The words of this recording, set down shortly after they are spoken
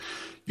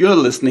You're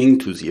listening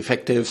to the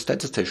Effective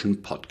Statistician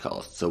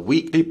Podcast, the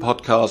weekly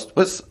podcast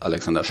with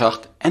Alexander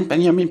Schacht and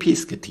Benjamin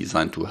Pieske,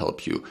 designed to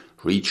help you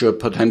reach your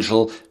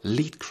potential,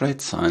 lead great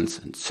science,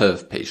 and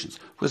serve patients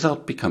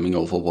without becoming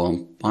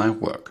overwhelmed by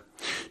work.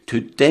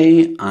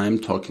 Today, I'm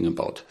talking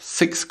about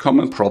 6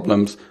 common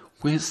problems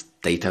with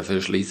data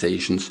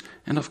visualizations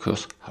and, of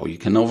course, how you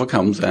can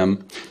overcome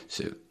them.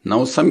 So,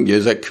 now some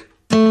music.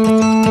 As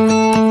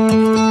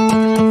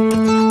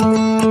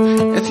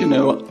you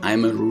know,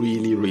 I'm a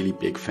really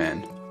big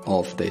fan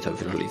of data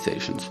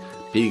visualizations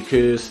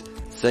because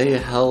they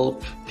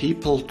help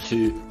people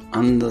to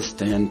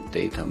understand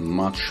data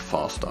much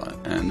faster.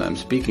 And I'm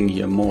speaking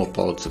here more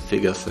about the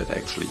figures that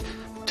actually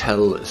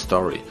tell a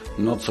story,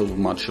 not so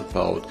much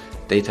about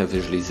data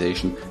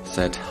visualization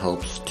that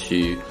helps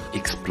to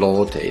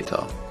explore data,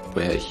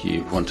 where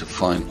you want to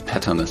find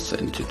patterns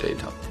into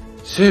data.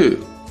 So,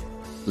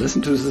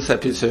 listen to this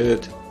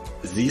episode.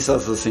 These are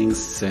the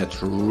things that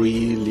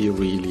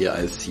really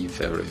I see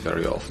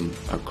very often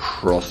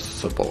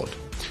across the board.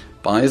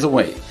 By the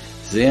way,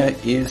 there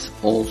is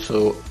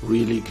also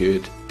really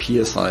good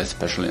PSI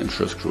special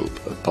interest group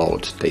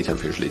about data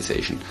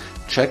visualization.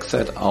 Check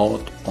that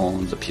out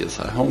on the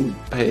PSI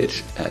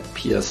homepage at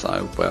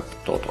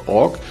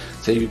psiweb.org.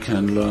 There you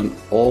can learn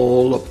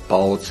all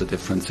about the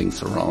different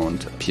things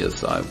around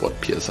PSI,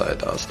 what PSI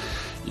does.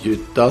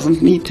 You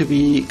doesn't need to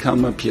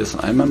become a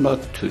PSI member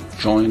to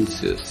join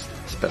this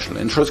special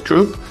interest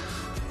group,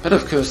 but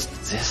of course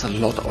there's a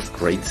lot of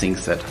great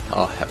things that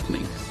are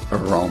happening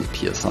around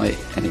PSI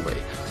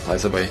anyway. By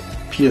the way,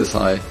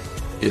 PSI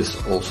is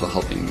also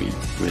helping me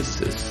with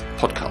this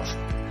podcast.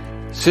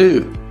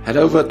 So head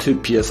over to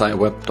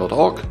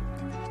psiweb.org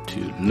to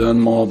learn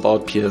more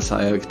about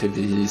PSI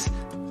activities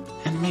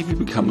and maybe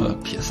become a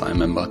PSI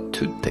member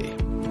today.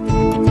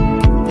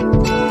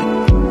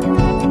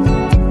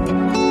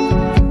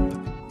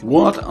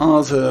 What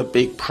are the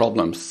big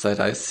problems that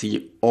I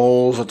see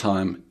all the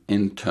time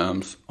in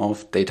terms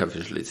of data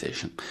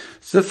visualization?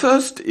 The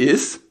first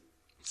is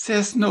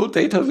there's no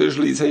data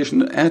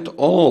visualization at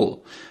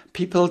all.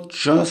 People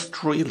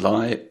just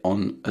rely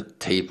on a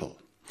table.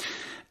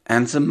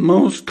 And the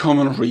most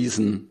common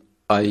reason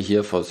I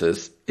hear for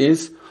this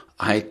is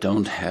I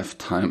don't have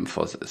time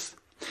for this.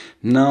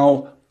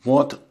 Now,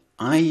 what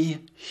I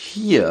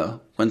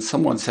hear when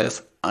someone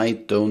says I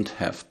don't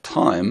have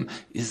time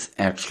is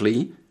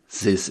actually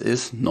this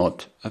is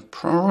not a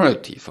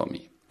priority for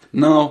me.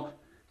 Now,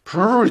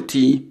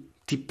 priority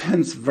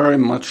depends very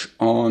much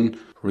on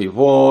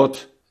reward,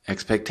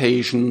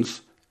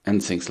 expectations,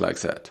 and things like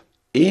that.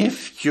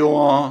 If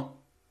your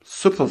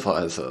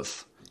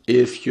supervisors,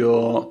 if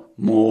your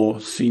more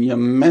senior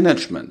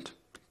management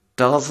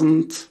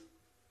doesn't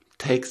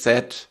take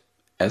that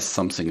as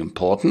something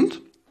important,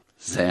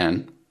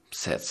 then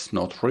that's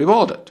not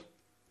rewarded.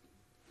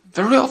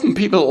 Very often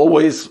people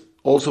always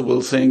also will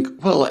think,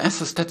 well,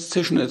 as a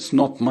statistician, it's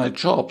not my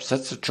job.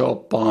 That's a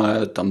job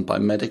done by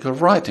medical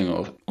writing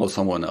or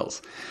someone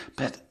else.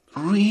 But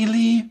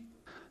really,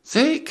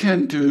 they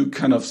can do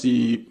kind of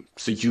the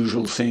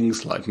usual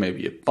things like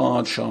maybe a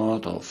bar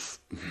chart or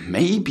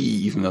maybe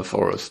even a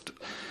forest.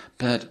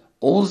 But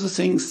all the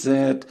things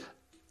that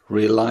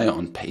rely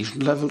on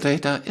patient level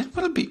data, it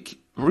will be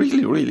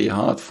really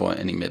hard for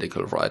any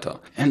medical writer.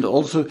 And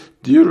also,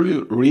 do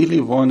you really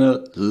want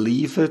to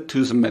leave it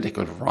to the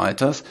medical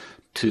writers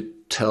to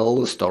tell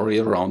the story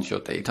around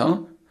your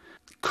data?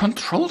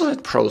 Control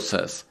that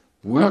process.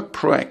 Work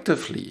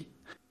proactively.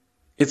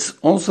 It's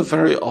also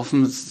very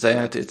often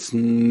that it's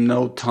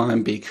no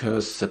time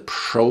because the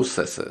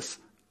processes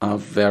are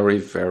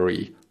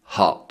very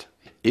hard.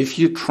 If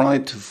you try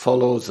to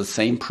follow the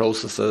same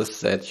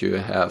processes that you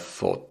have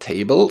for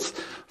tables,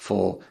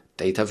 for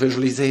data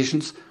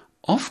visualizations,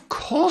 of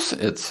course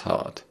it's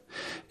hard.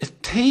 A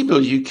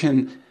table you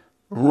can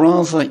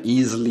rather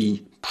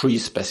easily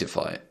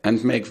pre-specify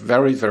and make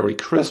very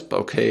crisp,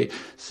 okay,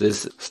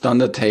 this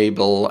standard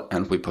table,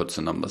 and we put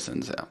the numbers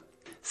in there.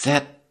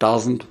 That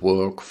doesn't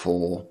work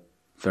for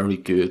very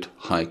good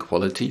high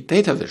quality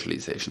data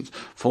visualizations.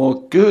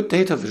 For good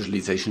data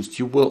visualizations,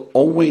 you will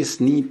always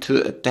need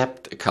to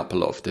adapt a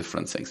couple of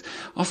different things.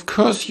 Of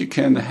course, you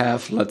can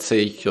have, let's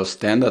say, your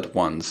standard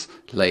ones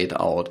laid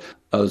out,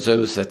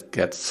 those that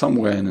get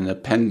somewhere in an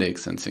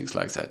appendix and things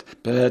like that.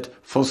 But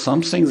for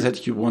something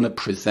that you want to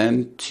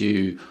present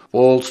to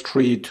Wall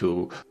Street,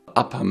 to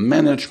upper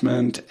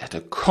management, at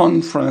a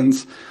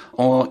conference,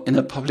 or in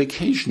a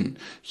publication,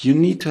 you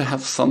need to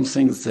have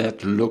something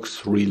that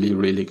looks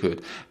really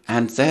good.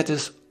 And that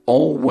is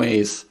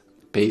always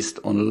based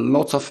on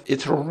lots of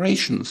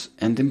iterations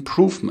and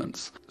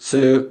improvements.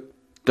 So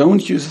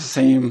don't use the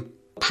same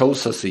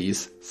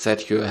processes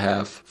that you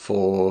have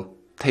for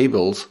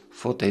tables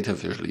for data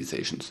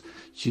visualizations.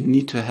 You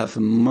need to have a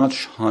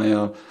much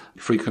higher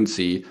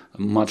frequency,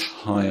 a much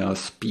higher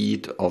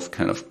speed of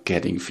kind of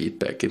getting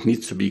feedback. It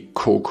needs to be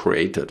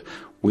co-created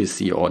with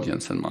the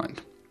audience in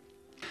mind.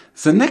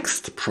 The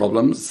next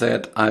problem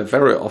that I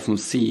very often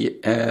see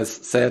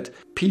is that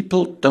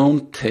people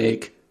don't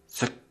take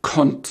the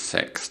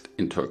context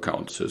into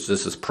account. So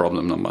this is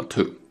problem number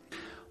 2.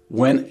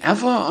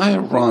 Whenever I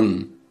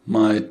run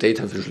my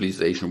data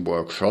visualization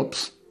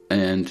workshops,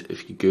 and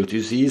if you go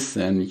to these,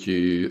 then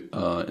you,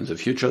 in the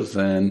future,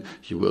 then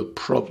you will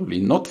probably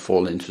not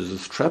fall into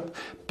this trap,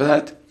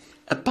 but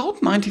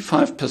about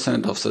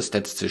 95% of the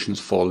statisticians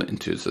fall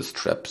into this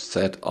trap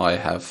that I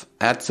have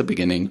at the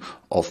beginning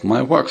of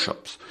my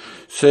workshops.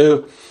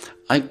 So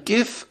I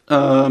give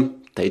a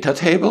data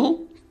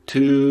table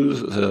to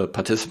the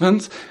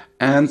participants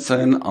and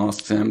then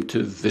ask them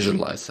to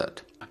visualize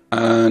that.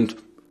 And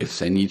if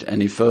they need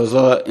any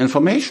further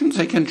information,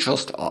 they can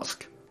just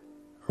ask.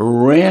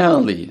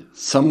 Rarely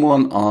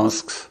someone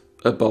asks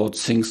about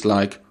things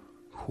like,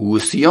 who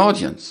is the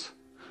audience?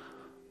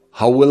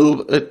 How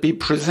will it be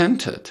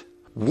presented?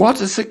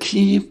 What is the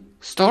key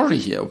story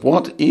here?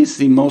 What is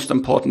the most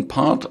important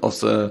part of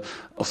the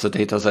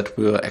data that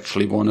we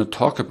actually want to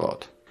talk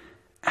about?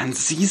 And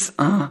these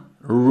are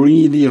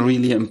really,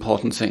 really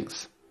important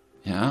things.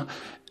 Yeah,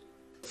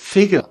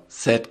 figure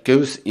that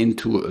goes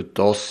into a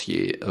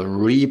dossier, a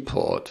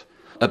report,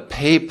 a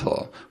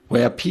paper,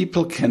 where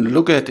people can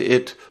look at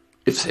it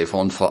if they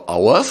want for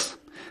hours.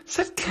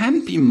 That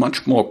can be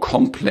much more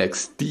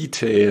complex,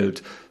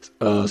 detailed,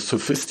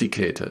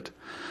 sophisticated.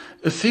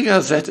 A figure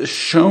that is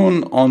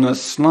shown on a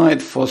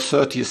slide for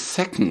 30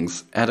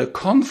 seconds at a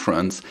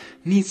conference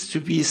needs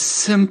to be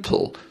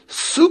simple,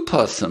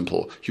 super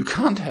simple. You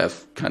can't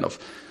have kind of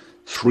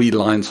 3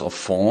 lines of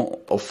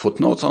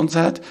footnotes on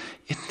that.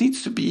 It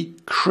needs to be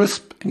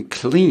crisp and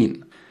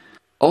clean.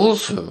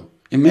 Also,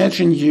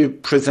 imagine you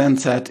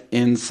present that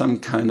in some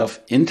kind of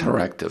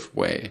interactive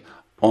way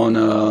on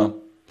a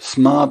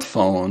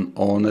smartphone,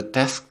 on a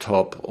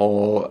desktop,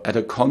 or at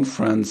a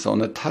conference on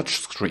a touch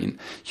screen.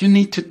 You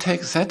need to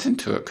take that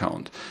into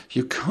account.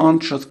 You can't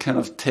just kind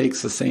of take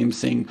the same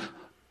thing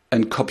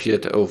and copy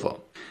it over.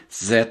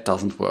 That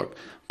doesn't work.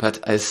 But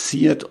I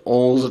see it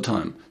all the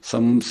time.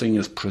 Something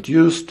is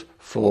produced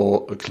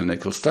for a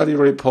clinical study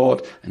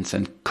report and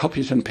then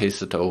copied and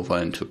pasted over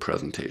into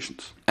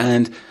presentations.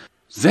 And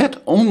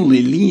that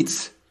only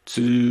leads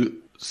to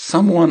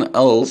someone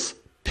else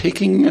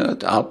picking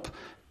it up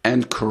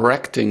and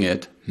correcting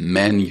it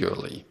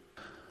manually.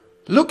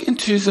 Look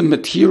into the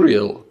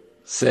material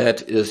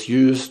that is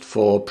used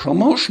for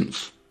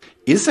promotions.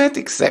 Is that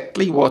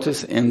exactly what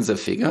is in the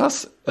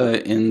figures,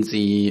 in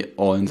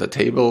the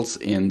tables,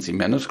 in the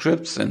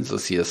manuscripts, in the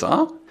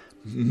CSR?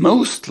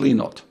 Mostly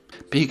not,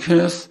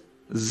 because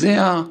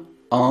there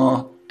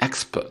are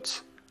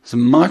experts. The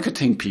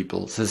marketing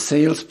people, the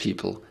sales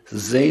people,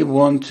 they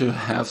want to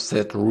have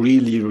that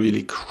really,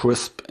 really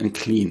crisp and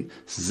clean.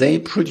 They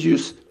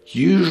produce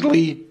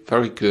usually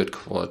very good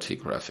quality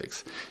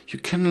graphics. You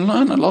can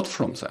learn a lot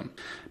from them.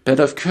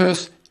 But of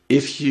course,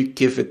 if you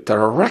give it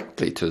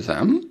directly to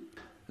them,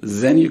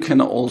 then you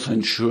can also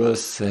ensure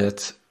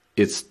that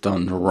it's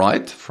done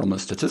right from a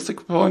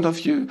statistical point of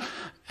view,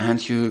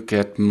 and you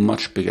get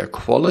much bigger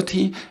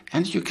quality,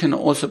 and you can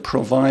also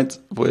provide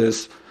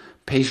with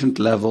patient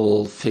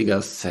level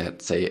figures that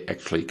they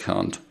actually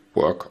can't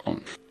work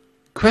on.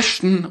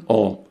 Question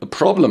or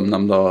problem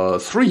number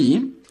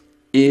 3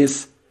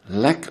 is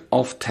lack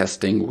of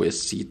testing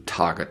with the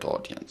target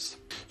audience.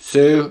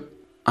 So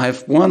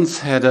I've once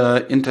had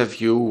an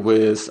interview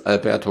with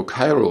Alberto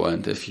Cairo,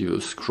 and if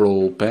you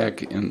scroll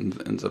back in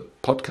the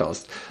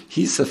podcast,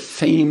 he's a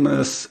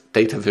famous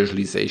data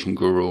visualization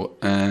guru,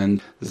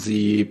 and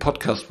the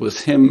podcast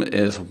with him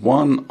is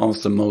one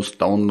of the most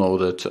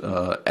downloaded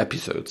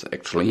episodes,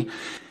 actually.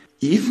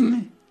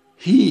 Even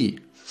he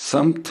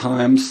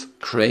sometimes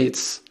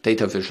creates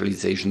data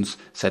visualizations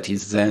that he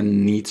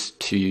then needs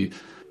to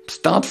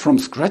start from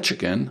scratch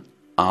again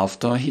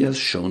after he has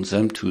shown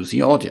them to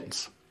the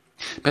audience.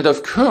 But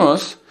of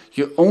course,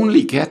 you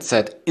only get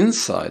that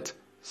insight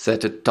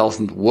that it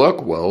doesn't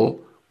work well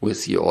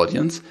with the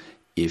audience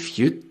if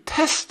you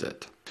test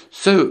it.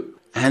 So,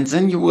 and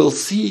then you will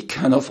see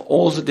kind of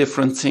all the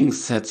different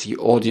things that the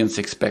audience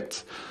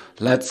expects.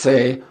 Let's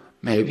say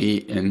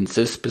maybe in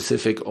this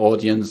specific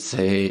audience,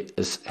 they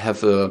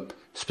have a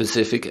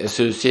specific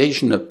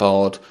association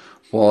about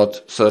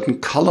what certain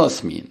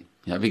colors mean.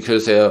 Yeah,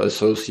 because they are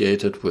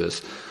associated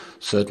with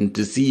certain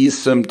disease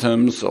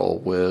symptoms or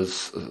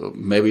with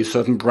maybe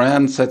certain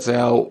brands that they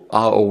are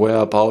aware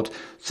about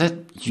that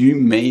you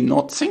may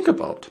not think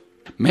about.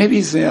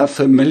 Maybe they are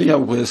familiar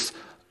with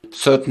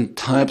certain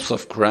types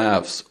of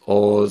graphs,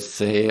 or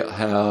they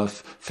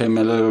have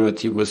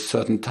familiarity with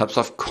certain types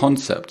of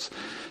concepts.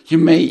 You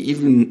may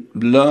even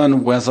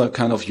learn whether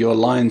kind of your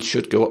line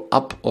should go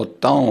up or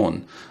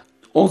down.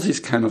 All these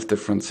kind of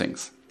different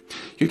things.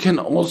 You can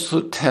also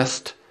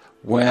test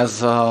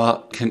whether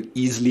can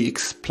easily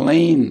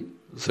explain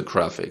the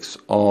graphics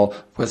or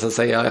whether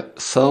they are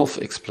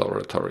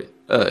self-explanatory.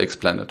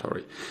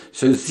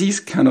 So these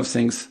kind of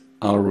things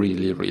are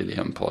really, really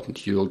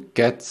important. You'll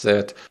get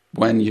that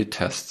when you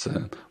test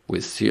them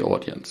with the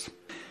audience.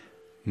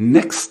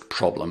 Next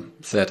problem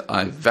that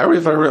I very,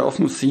 very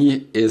often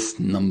see is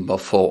number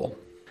 4.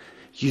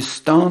 You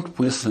start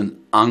with an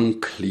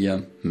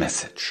unclear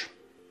message.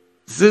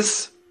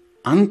 This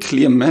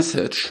unclear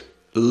message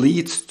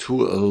leads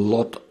to a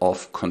lot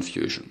of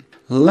confusion.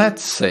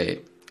 Let's say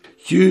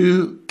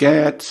you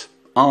get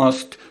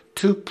asked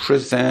to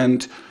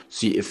present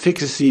the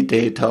efficacy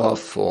data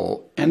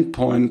for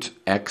endpoint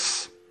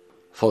X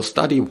for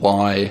study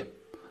Y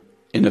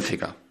in a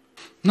figure.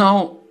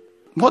 Now,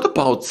 what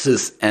about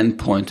this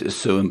endpoint is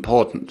so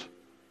important?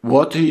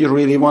 What do you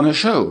really want to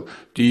show?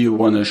 Do you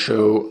want to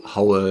show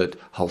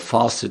how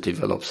fast it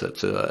develops at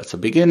the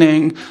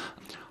beginning?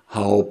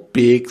 How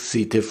big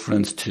the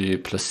difference to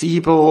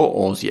placebo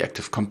or the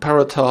active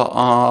comparator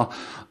are?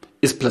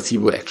 Is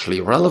placebo actually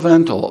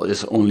relevant, or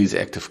is only the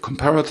active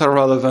comparator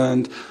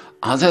relevant?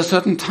 Are there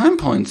certain time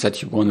points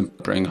that you want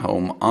to bring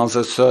home? Are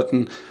there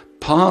certain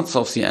parts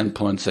of the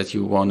endpoints that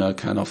you want to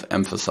kind of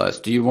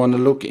emphasize? Do you want to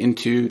look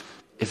into,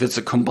 if it's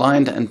a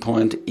combined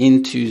endpoint,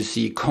 into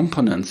the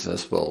components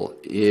as well?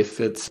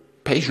 If it's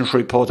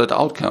patient-reported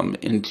outcome,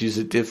 into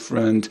the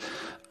different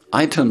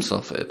items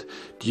of it?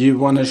 Do you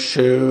want to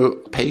show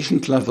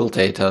patient-level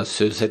data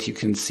so that you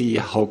can see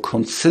how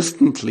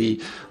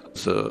consistently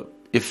the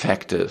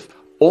effective?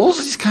 All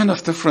these kind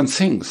of different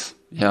things,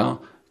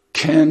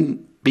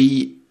 can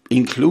be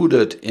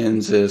included in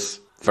this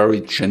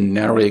very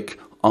generic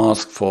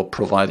ask for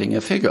providing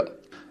a figure.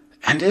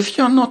 And if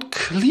you're not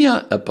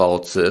clear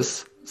about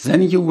this,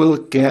 then you will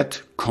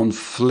get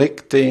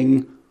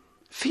conflicting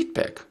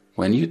feedback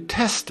when you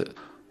test it.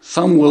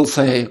 Some will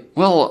say,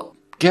 well,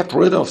 get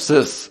rid of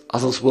this.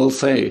 Others will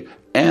say,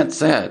 add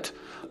that.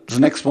 The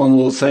next one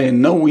will say,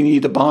 no, we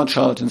need a bar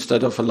chart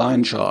instead of a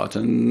line chart.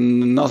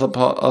 And another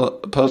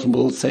person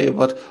will say,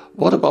 but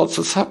what about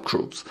the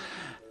subgroups?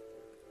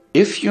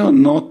 If you're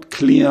not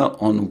clear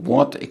on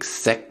what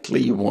exactly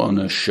you want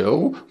to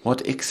show,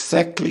 what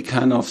exactly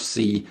kind of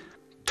the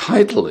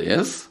title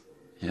is,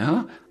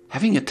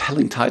 having a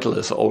telling title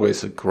is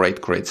always a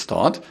great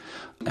start,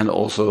 and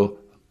also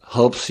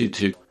helps you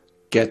to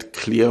get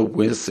clear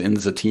within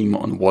the team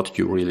on what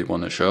you really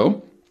want to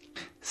show.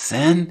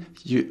 Then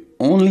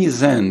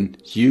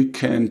you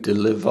can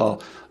deliver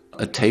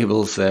a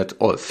table set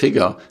or a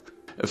figure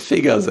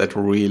that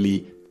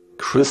really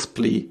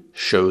crisply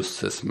shows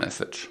this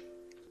message.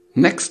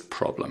 Next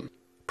problem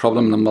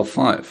number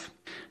 5,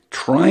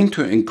 trying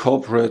to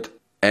incorporate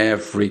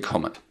every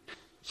comment.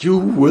 You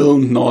will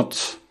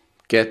not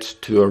get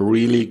to a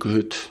really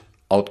good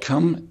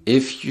outcome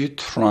if you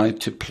try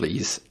to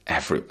please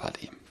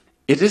everybody.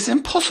 It is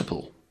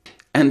impossible.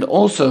 And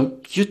also,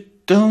 you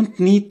don't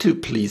need to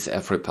please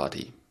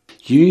everybody.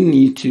 You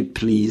need to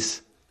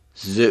please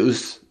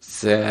those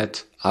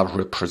that are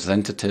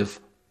representative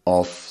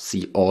of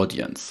the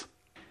audience.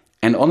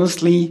 And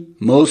honestly,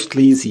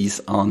 mostly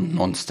these are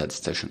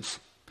non-statisticians.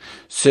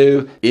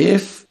 So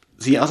if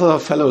the other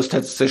fellow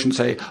statisticians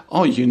say,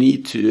 oh, you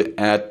need to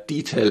add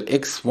detail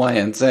X, Y,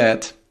 and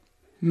Z,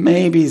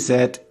 maybe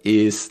that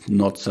is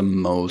not the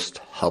most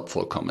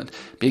helpful comment,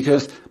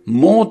 because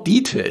more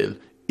detail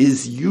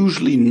is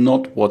usually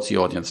not what the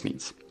audience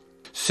needs.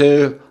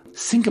 So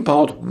think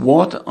about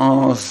what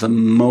are the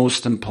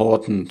most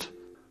important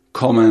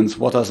comments,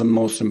 what are the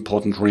most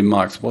important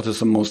remarks, what is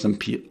the most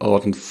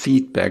important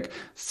feedback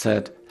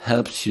that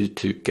helps you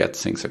to get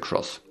things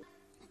across.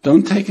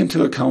 Don't take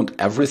into account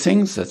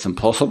everything, that's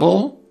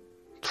impossible.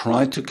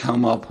 Try to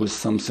come up with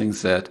something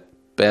that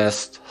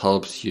best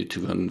helps you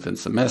to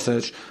convince the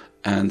message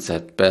and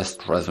that best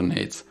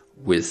resonates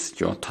with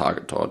your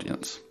target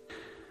audience.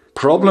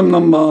 Problem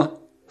number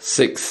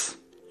 6,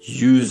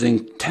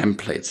 using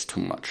templates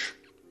too much.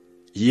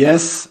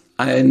 Yes,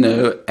 I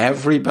know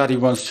everybody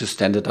wants to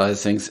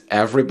standardize things,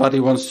 everybody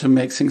wants to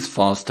make things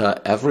faster,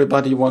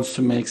 everybody wants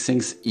to make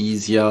things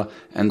easier,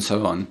 and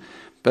so on.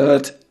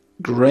 But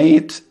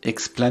great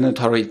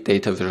explanatory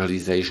data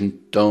visualization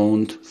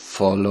don't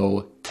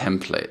follow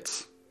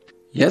templates.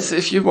 Yes,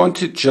 if you want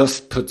to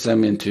just put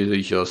them into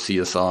your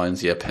CSR in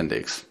the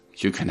appendix,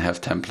 you can have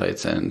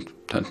templates and,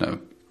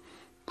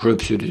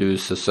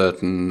 reproduce a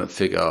certain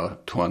figure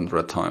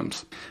 200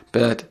 times.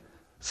 But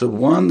the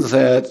ones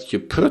that you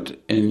put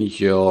in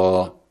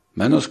your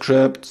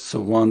manuscript,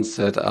 the ones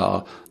that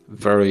are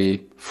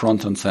very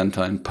front and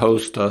center in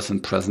posters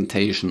and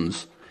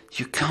presentations,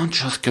 you can't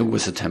just go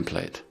with a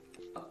template.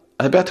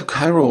 Alberto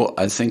Cairo,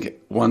 I think,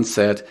 once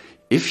said,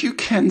 if you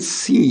can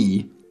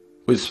see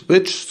with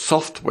which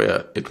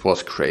software it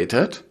was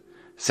created,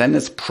 then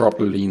it's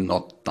probably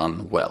not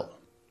done well.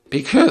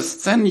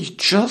 Because then you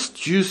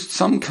just used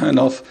some kind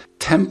of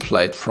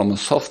template from a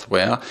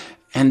software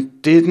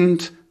and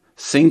didn't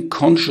think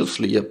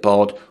consciously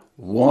about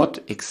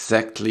what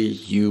exactly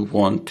you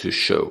want to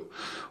show,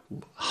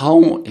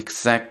 how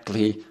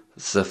exactly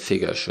the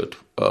figure should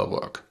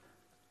work.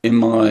 In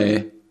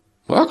my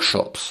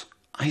workshops,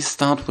 I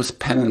start with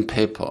pen and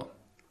paper.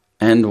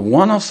 And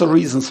one of the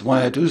reasons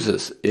why I do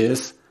this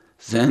is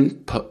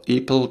then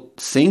people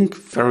think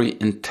very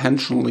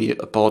intentionally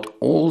about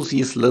all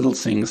these little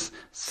things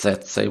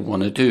that they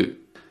want to do.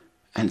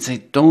 And they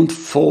don't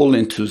fall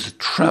into the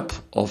trap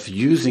of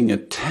using a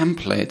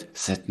template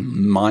that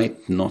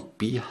might not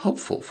be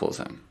helpful for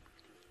them.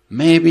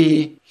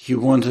 Maybe you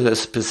wanted a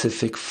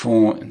specific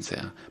font in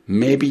there.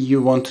 Maybe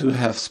you want to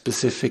have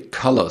specific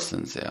colors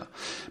in there.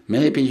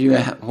 Maybe you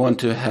want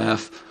to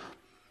have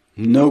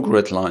no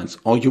grid lines,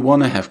 or you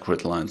want to have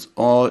grid lines,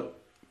 or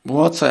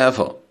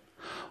whatsoever.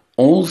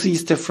 All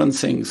these different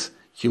things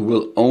you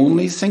will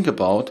only think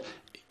about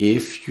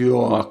if you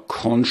are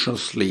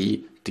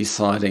consciously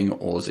deciding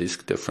all these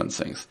different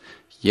things.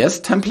 Yes,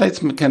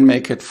 templates can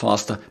make it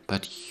faster,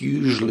 but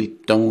usually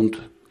don't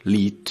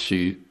lead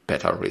to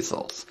better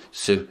results.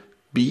 So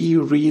be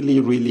really,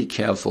 really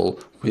careful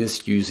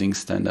with using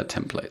standard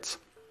templates.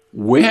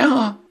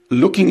 Where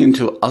looking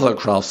into other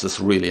graphs is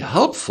really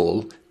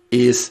helpful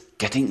is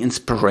getting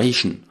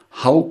inspiration.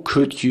 How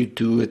could you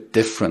do it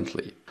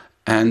differently?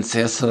 And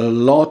there's a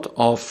lot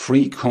of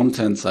free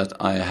content that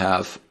I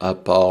have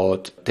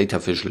about data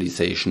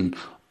visualization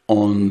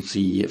on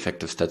the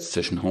Effective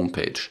Statistician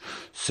homepage.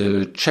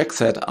 So check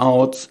that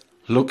out.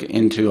 Look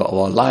into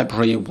our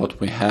library, what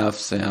we have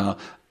there.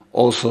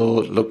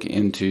 Also look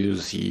into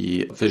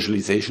the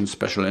Visualization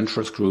Special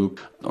Interest Group.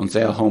 On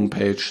their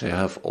homepage, they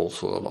have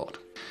also a lot.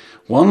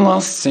 One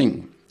last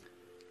thing.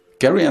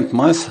 Gary and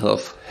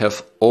myself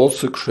have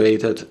also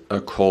created a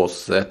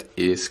course that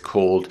is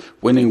called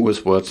Winning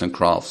with Words and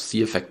Graphs,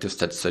 the Effective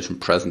Statistician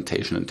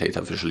Presentation and Data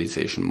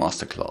Visualization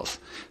Masterclass.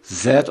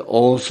 That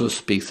also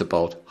speaks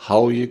about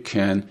how you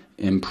can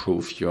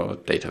improve your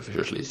data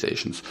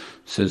visualizations.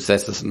 So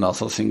that is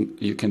another thing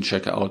you can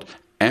check out.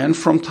 And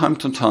from time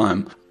to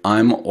time,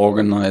 I'm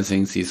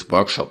organizing these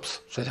workshops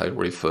that I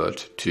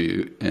referred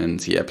to in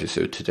the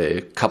episode today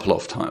a couple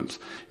of times.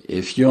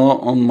 If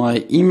you're on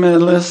my email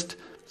list,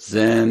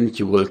 then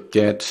you will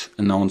get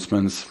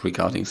announcements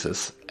regarding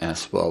this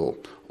as well.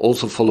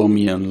 Also follow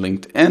me on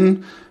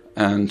LinkedIn,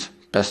 and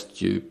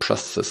best you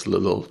press this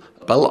little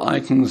bell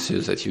icon so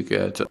that you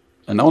get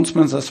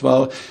announcements as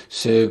well.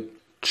 So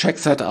check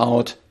that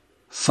out.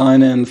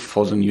 Sign in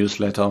for the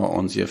newsletter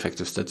on the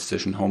Effective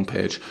Statistician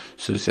homepage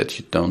so that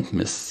you don't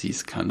miss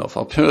these kind of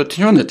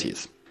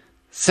opportunities.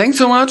 Thanks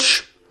so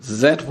much.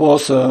 That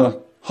was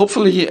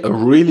hopefully a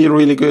really,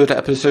 really good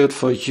episode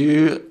for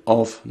you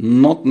of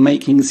not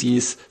making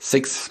these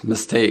 6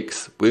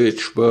 mistakes,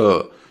 which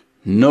were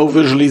no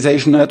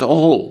visualization at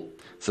all.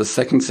 The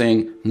second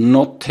thing,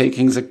 not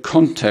taking the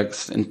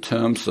context in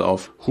terms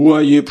of who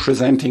are you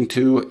presenting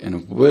to,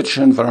 in which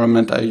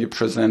environment are you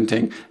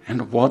presenting,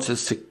 and what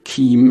is the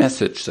key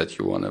message that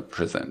you want to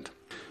present.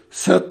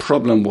 Third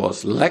problem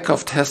was lack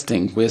of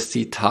testing with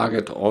the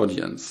target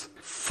audience.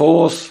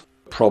 Fourth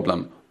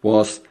problem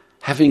was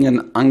having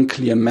an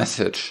unclear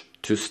message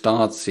to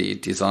start the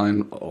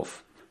design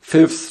of.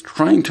 Fifth,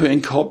 trying to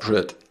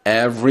incorporate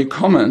every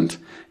comment.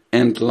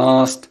 And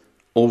last,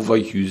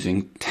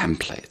 overusing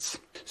templates.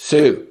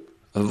 So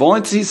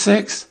avoid these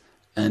 6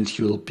 and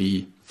you'll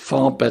be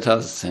far better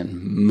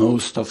than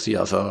most of the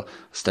other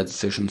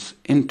statisticians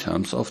in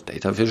terms of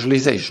data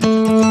visualization.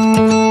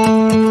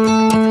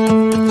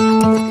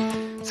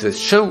 This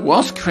show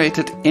was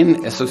created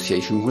in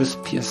association with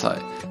PSI.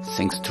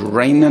 Thanks to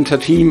Rain and her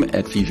team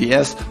at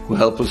VVS who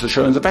help with the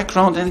show in the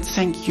background, and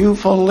thank you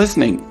for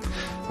listening.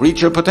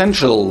 Reach your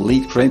potential,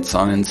 lead great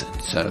science,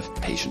 and serve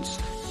patients.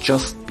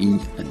 Just be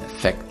an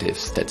effective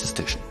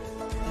statistician.